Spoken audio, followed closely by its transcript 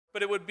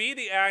But it would be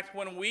the act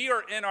when we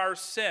are in our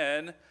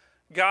sin,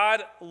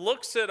 God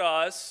looks at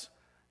us,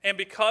 and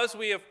because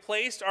we have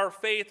placed our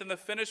faith in the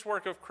finished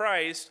work of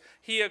Christ,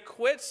 he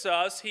acquits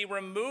us, he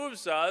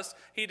removes us,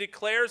 he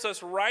declares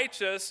us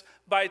righteous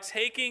by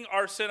taking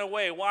our sin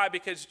away. Why?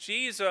 Because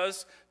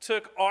Jesus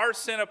took our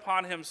sin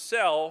upon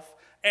himself,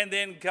 and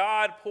then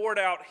God poured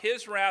out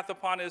his wrath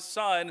upon his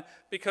Son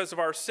because of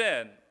our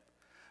sin.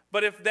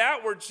 But if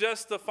that were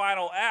just the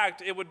final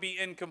act, it would be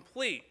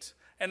incomplete.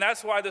 And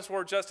that's why this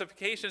word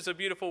justification is a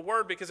beautiful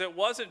word, because it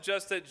wasn't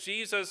just that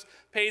Jesus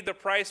paid the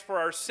price for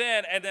our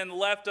sin and then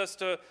left us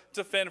to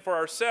fend for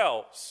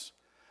ourselves.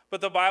 But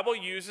the Bible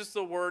uses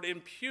the word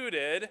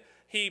imputed.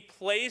 He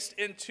placed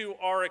into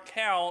our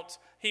account,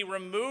 he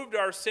removed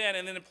our sin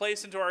and then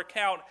placed into our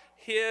account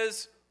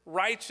his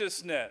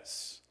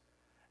righteousness.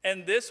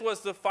 And this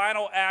was the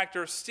final act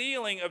or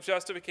sealing of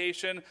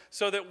justification,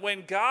 so that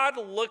when God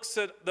looks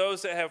at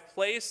those that have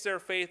placed their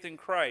faith in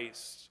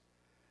Christ,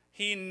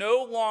 he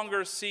no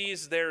longer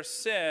sees their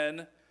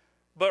sin,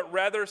 but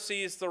rather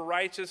sees the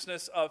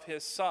righteousness of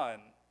his Son.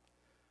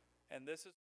 And this is